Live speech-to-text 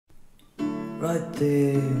right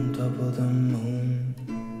there on top of the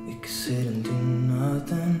moon. We could sit and do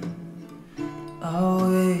nothing. I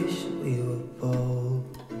wish we were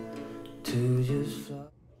bold to just fly.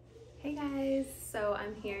 Hey guys, so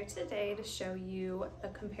I'm here today to show you a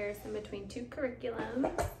comparison between two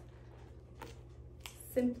curriculums.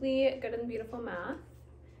 Simply Good and Beautiful Math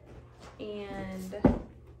and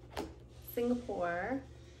Singapore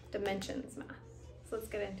Dimensions Math. So let's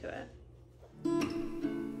get into it.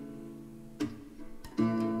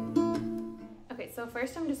 Okay, so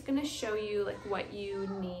first I'm just gonna show you like what you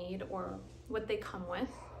need or what they come with,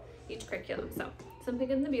 each curriculum. So Simply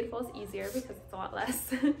Good and the Beautiful is easier because it's a lot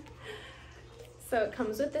less. So it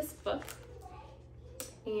comes with this book,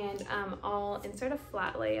 and I'll insert a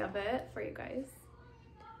flat lay of it for you guys.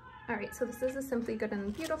 All right, so this is a Simply Good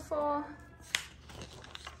and Beautiful.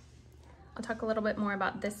 I'll talk a little bit more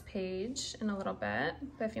about this page in a little bit,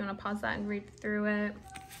 but if you want to pause that and read through it,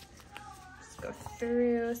 just go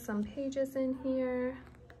through some pages in here.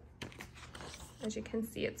 As you can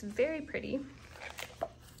see, it's very pretty.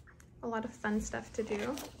 A lot of fun stuff to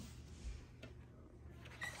do.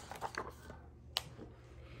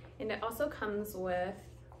 And it also comes with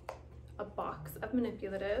a box of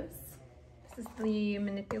manipulatives. This is the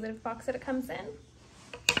manipulative box that it comes in.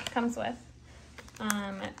 It comes with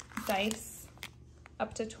dice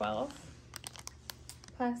up to 12,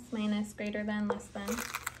 plus, minus, greater than, less than,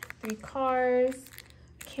 3 cars.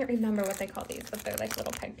 I can't remember what they call these, but they're like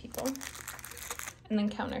little peg people. And then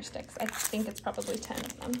counter sticks. I think it's probably 10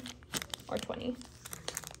 of them, or 20.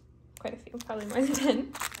 Quite a few, probably more than 10.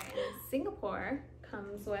 And Singapore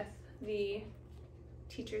comes with the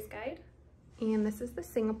teacher's guide. And this is the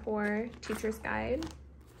Singapore teacher's guide.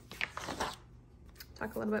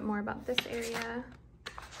 Talk a little bit more about this area.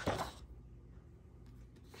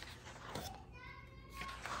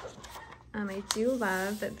 I do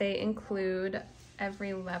love that they include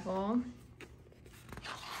every level,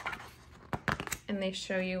 and they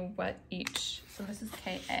show you what each, so this is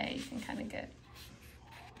KA, you can kind of get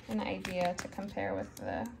an idea to compare with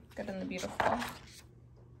the Good and the Beautiful.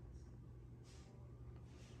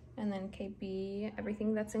 And then KB,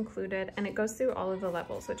 everything that's included, and it goes through all of the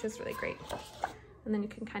levels, which is really great. And then you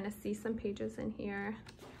can kind of see some pages in here.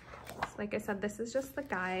 So like I said, this is just the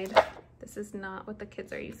guide. This is not what the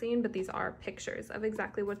kids are using, but these are pictures of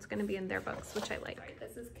exactly what's going to be in their books, which I like. Right,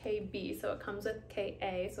 this is KB, so it comes with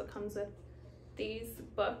KA, so it comes with these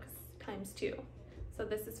books times 2. So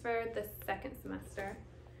this is for the 2nd semester.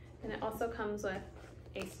 And it also comes with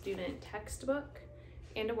a student textbook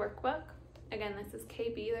and a workbook. Again, this is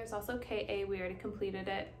KB. There's also KA. We already completed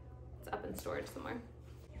it. It's up in storage somewhere.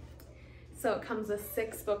 So it comes with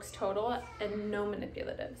 6 books total and no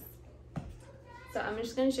manipulatives. So I'm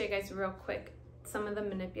just going to show you guys real quick some of the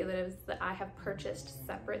manipulatives that I have purchased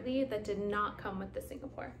separately that did not come with the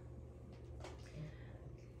Singapore.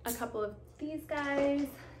 A couple of these guys,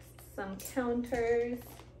 some counters.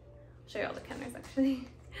 I'll show you all the counters actually.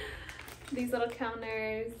 These little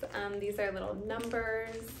counters, these are little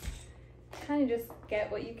numbers. Kind of just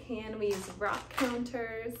get what you can. We use rock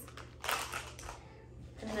counters.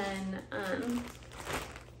 And then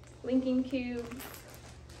linking cubes.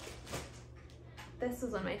 This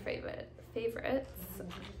is one of my favorites.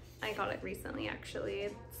 I got it recently actually.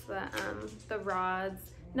 It's the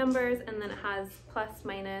rods, numbers, and then it has plus,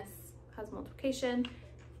 minus, has multiplication.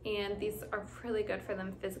 And these are really good for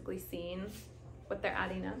them physically seeing what they're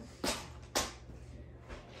adding up.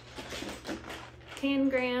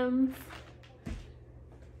 Tangrams.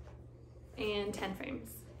 And 10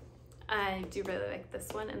 frames. I do really like this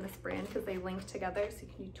one and this brand because they link together, so you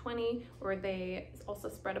can do 20, or they also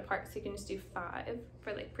spread apart, so you can just do 5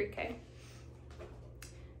 for like pre-K.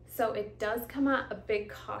 So it does come at a big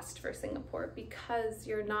cost for Singapore because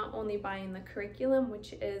you're not only buying the curriculum,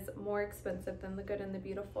 which is more expensive than the Good and the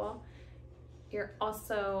Beautiful, you're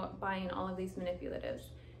also buying all of these manipulatives.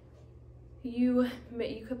 You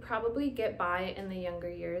could probably get by in the younger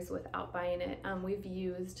years without buying it. We've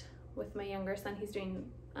used, with my younger son, he's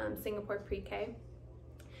doing Singapore pre-K.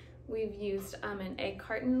 We've used an egg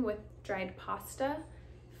carton with dried pasta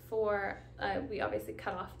for, we obviously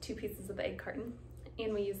cut off 2 pieces of the egg carton,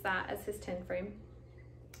 and we use that as his 10 frame.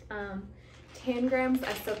 Tangrams,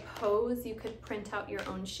 I suppose you could print out your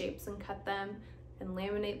own shapes and cut them and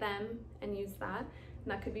laminate them and use that,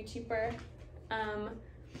 and that could be cheaper.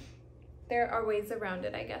 There are ways around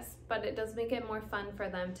it, I guess, but it does make it more fun for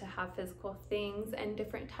them to have physical things and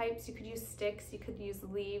different types. You could use sticks, you could use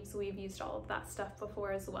leaves. We've used all of that stuff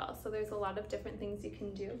before as well. So there's a lot of different things you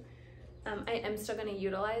can do. I am still going to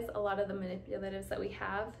utilize a lot of the manipulatives that we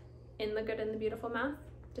have in the Good and the Beautiful Math.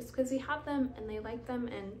 just because we have them and they like them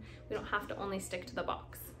and we don't have to only stick to the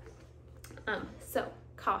box. So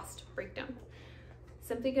cost breakdown.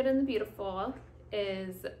 Simply Good and the Beautiful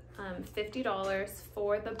is $50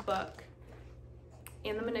 for the book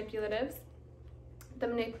and the manipulatives. The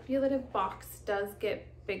manipulative box does get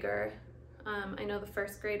bigger. I know the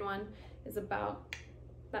first grade one is about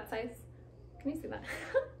that size. Can you see that?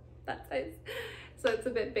 That size. So it's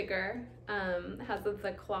a bit bigger. It has the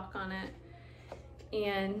clock on it.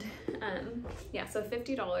 And yeah, so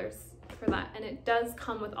 $50 for that. And it does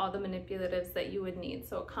come with all the manipulatives that you would need.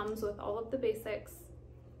 So it comes with all of the basics.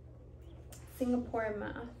 Singapore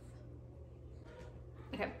math.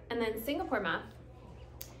 Okay, and then Singapore math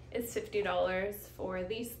is $50 for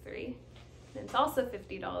these three. And it's also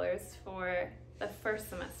 $50 for the first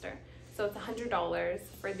semester. So it's $100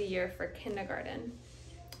 for the year for kindergarten.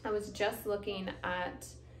 I was just looking at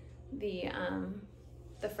the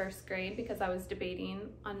first grade because I was debating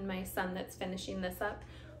on my son that's finishing this up,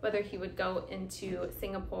 whether he would go into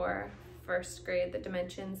Singapore first grade, the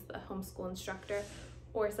Dimensions, the homeschool instructor,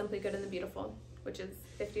 or Simply Good and the Beautiful, which is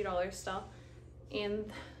 $50 still.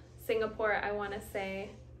 In Singapore, I want to say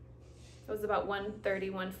it was about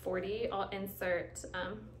 $130, $140. I'll insert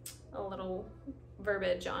a little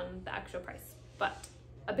verbiage on the actual price, but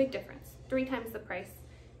a big difference, 3 times the price.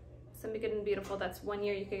 Simply Good and Beautiful, that's 1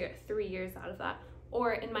 year, you could get 3 years out of that.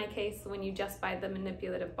 Or in my case, when you just buy the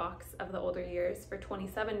manipulative box of the older years for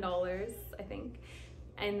 $27, I think,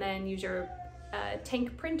 and then use your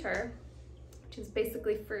tank printer, which is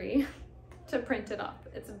basically free, to print it up.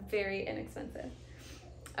 It's very inexpensive.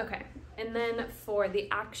 Okay, and then for the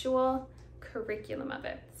actual curriculum of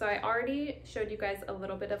it. So I already showed you guys a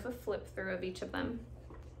little bit of a flip through of each of them.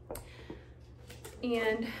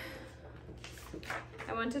 And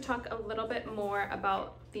I want to talk a little bit more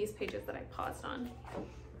about these pages that I paused on.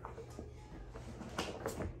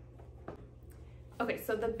 Okay,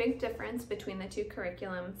 so the big difference between the two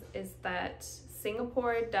curriculums is that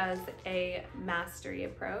Singapore does a mastery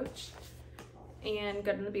approach and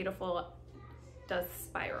Good and the Beautiful does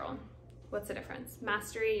spiral. What's the difference?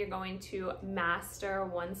 Mastery, you're going to master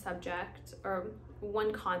one subject or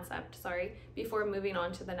one concept, sorry, before moving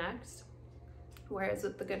on to the next. Whereas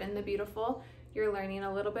with the Good and the Beautiful, you're learning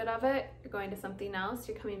a little bit of it, you're going to something else,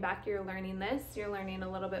 you're coming back, you're learning this, you're learning a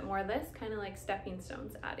little bit more of this, kind of like stepping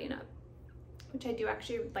stones adding up, which I do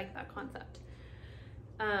actually like that concept.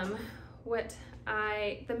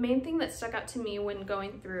 The main thing that stuck out to me when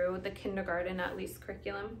going through the kindergarten, at least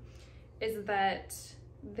curriculum, is that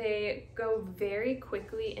they go very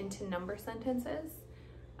quickly into number sentences.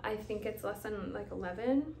 I think it's lesson like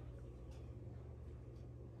 11.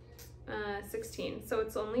 16. So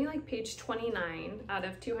it's only like page 29 out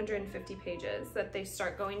of 250 pages that they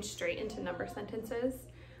start going straight into number sentences.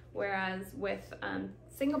 Whereas with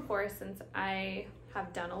Singapore, since I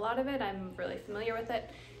have done a lot of it, I'm really familiar with it.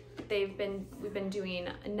 We've been doing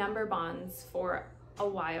number bonds for a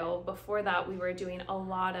while. Before that, we were doing a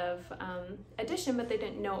lot of addition, but they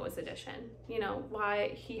didn't know it was addition. You know, why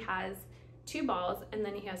he has 2 balls and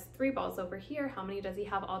then he has 3 balls over here, how many does he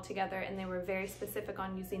have all together? And they were very specific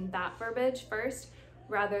on using that verbiage first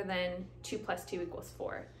rather than 2 + 2 =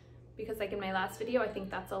 4, because like in my last video, I think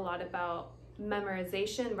that's a lot about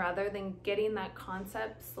memorization rather than getting that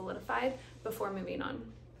concept solidified before moving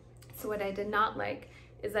on. So what I did not like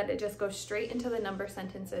is that it just goes straight into the number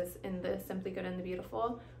sentences in the Simply Good and the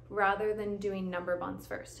Beautiful rather than doing number bonds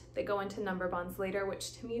first. They go into number bonds later,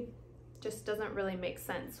 which to me just doesn't really make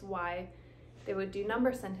sense why they would do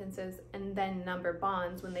number sentences and then number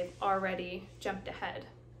bonds when they've already jumped ahead.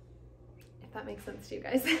 If that makes sense to you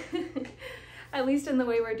guys. At least in the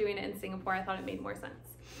way we're doing it in Singapore, I thought it made more sense.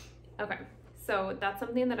 Okay, so that's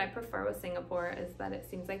something that I prefer with Singapore, is that it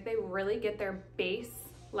seems like they really get their base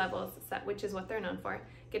levels set, which is what they're known for,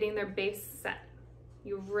 getting their base set.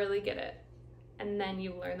 You really get it, and then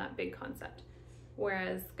you learn that big concept.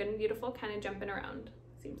 Whereas Good and Beautiful kind of jumping around,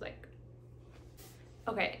 seems like.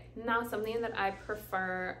 Okay, now something that I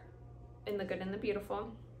prefer in the Good and the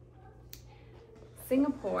Beautiful.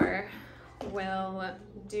 Singapore will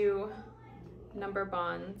do number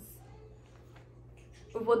bonds.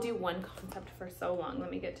 We'll do one concept for so long. Let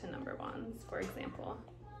me get to number bonds, for example.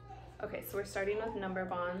 Okay, so we're starting with number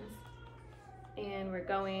bonds and we're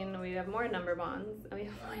going, we have more number bonds and we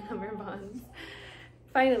have more number bonds.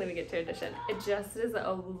 Finally, we get to addition. It just is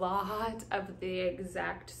a lot of the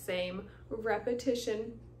exact same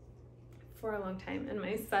repetition for a long time. And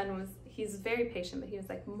my son he's very patient, but he was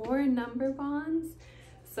like, more number bonds.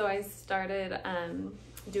 So I started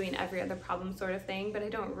doing every other problem sort of thing, but I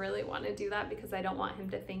don't really want to do that because I don't want him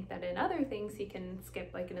to think that in other things he can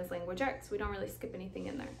skip, like in his language arts. We don't really skip anything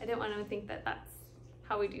in there. I didn't want him to think that that's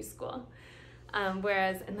how we do school.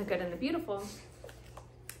 Whereas in The Good and the Beautiful,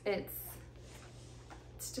 it's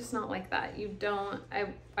just not like that. You don't,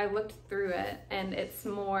 I looked through it and it's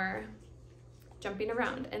more jumping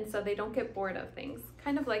around, and so they don't get bored of things.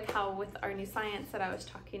 Kind of like how with our new science that I was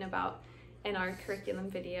talking about in our curriculum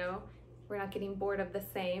video, we're not getting bored of the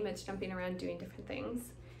same, it's jumping around doing different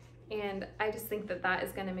things. And I just think that that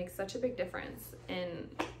is going to make such a big difference in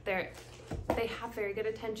they have very good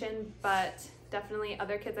attention, but definitely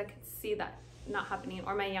other kids I could see that not happening,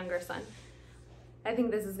 or my younger son. I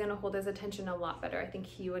think this is going to hold his attention a lot better. I think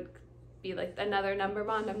he would be like, another number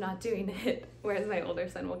bond, I'm not doing it. Whereas my older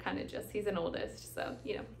son will kind of just, he's an oldest, so,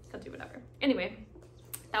 you know, he'll do whatever. Anyway,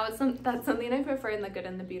 that's something I prefer in The Good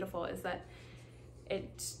and the Beautiful, is that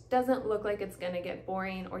it doesn't look like it's going to get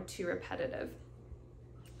boring or too repetitive.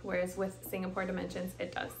 Whereas with Singapore Dimensions,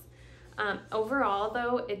 it does. Overall,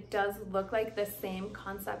 though, it does look like the same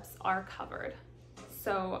concepts are covered.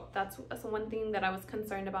 So that's one thing that I was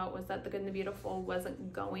concerned about, was that The Good and the Beautiful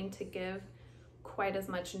wasn't going to give quite as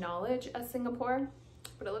much knowledge as Singapore,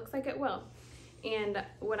 but it looks like it will. And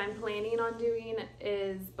what I'm planning on doing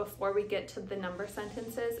is, before we get to the number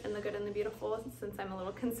sentences in The Good and the Beautiful, since I'm a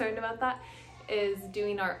little concerned about that, is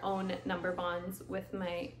doing our own number bonds with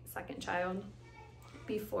my second child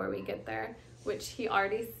before we get there, which he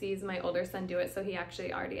already sees my older son do it, so he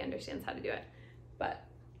actually already understands how to do it. But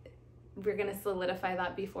we're gonna solidify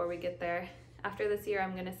that before we get there. After this year,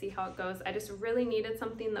 I'm gonna see how it goes. I just really needed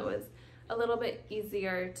something that was a little bit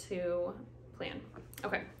easier to plan.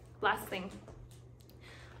 Okay, last thing.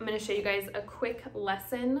 I'm gonna show you guys a quick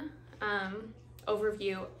lesson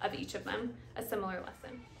overview of each of them, a similar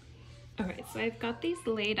lesson. Okay, so I've got these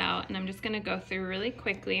laid out and I'm just gonna go through really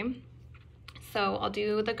quickly. So I'll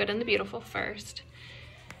do The Good and the Beautiful first.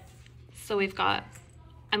 So we've got,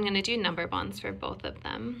 I'm gonna do number bonds for both of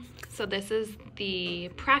them. So this is the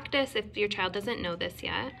practice if your child doesn't know this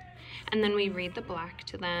yet. And then we read the black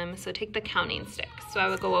to them. So take the counting stick. So I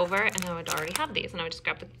would go over and I would already have these, and I would just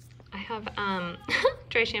grab the, I have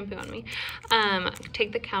dry shampoo on me.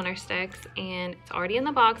 Take the counter sticks, and it's already in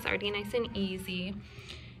the box, already nice and easy.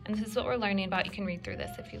 And this is what we're learning about. You can read through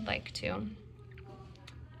this if you'd like to.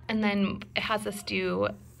 And then it has us do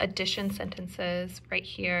addition sentences right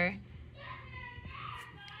here,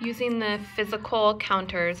 using the physical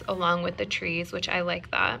counters along with the trees, which I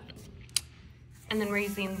like that. And then we're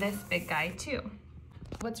using this big guy too.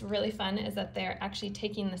 What's really fun is that they're actually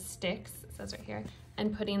taking the sticks, it says right here,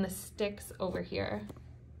 and putting the sticks over here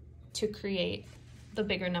to create the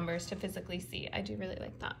bigger numbers to physically see. I do really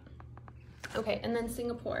like that. Okay, and then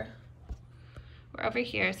Singapore. We're over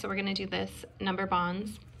here, so we're gonna do this number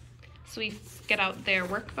bonds. So we get out their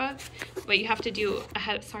workbook. What you have to do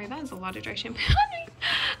ahead, sorry, that is a lot of dry shampoo on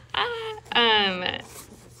me.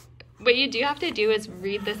 What you do have to do is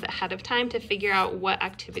read this ahead of time to figure out what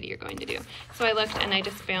activity you're going to do. So I looked and I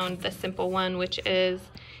just found the simple one, which is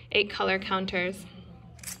 8 color counters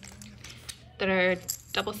that are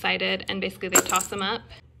double-sided, and basically they toss them up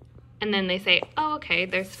and then they say, oh, okay,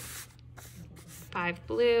 there's 5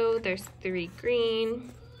 blue, there's 3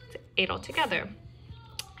 green, it's 8 altogether.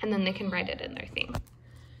 And then they can write it in their thing.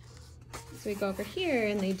 So we go over here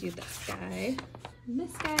and they do this guy and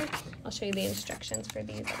this guy. I'll show you the instructions for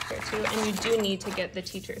these up here too. And you do need to get the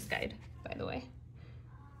teacher's guide, by the way.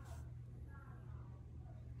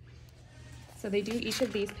 So they do each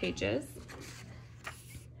of these pages.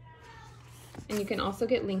 And you can also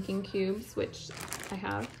get linking cubes, which I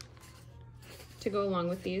have, to go along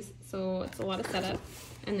with these. So it's a lot of setup.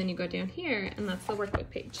 And then you go down here and that's the workbook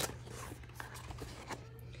page.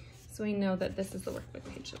 So we know that this is the workbook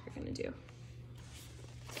page that we're going to do.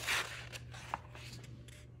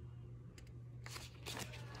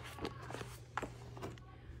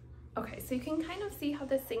 Okay, so you can kind of see how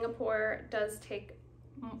the Singapore does take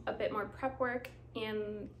a bit more prep work,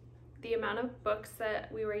 and the amount of books that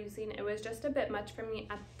we were using, it was just a bit much for me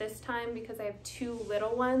at this time because I have 2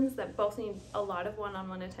 little ones that both need a lot of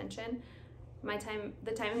one-on-one attention.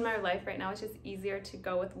 The time in my life right now is just easier to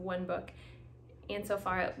go with one book. And so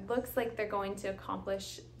far, it looks like they're going to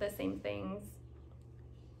accomplish the same things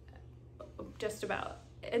just about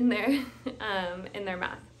in their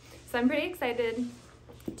math. So I'm pretty excited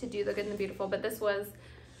to do The Good and the Beautiful, but this was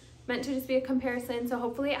meant to just be a comparison. So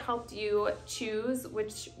hopefully it helped you choose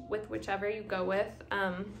whichever you go with.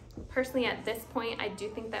 Personally, at this point, I do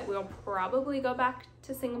think that we'll probably go back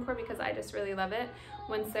to Singapore because I just really love it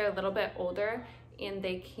once they're a little bit older and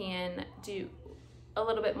they can do a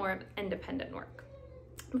little bit more independent work.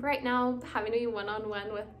 Right now, having to be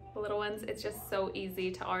one-on-one with the little ones, it's just so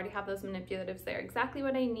easy to already have those manipulatives there, exactly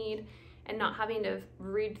what I need, and not having to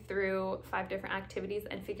read through 5 different activities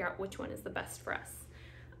and figure out which one is the best for us.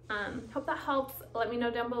 Hope that helps. Let me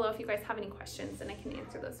know down below if you guys have any questions and I can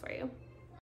answer those for you.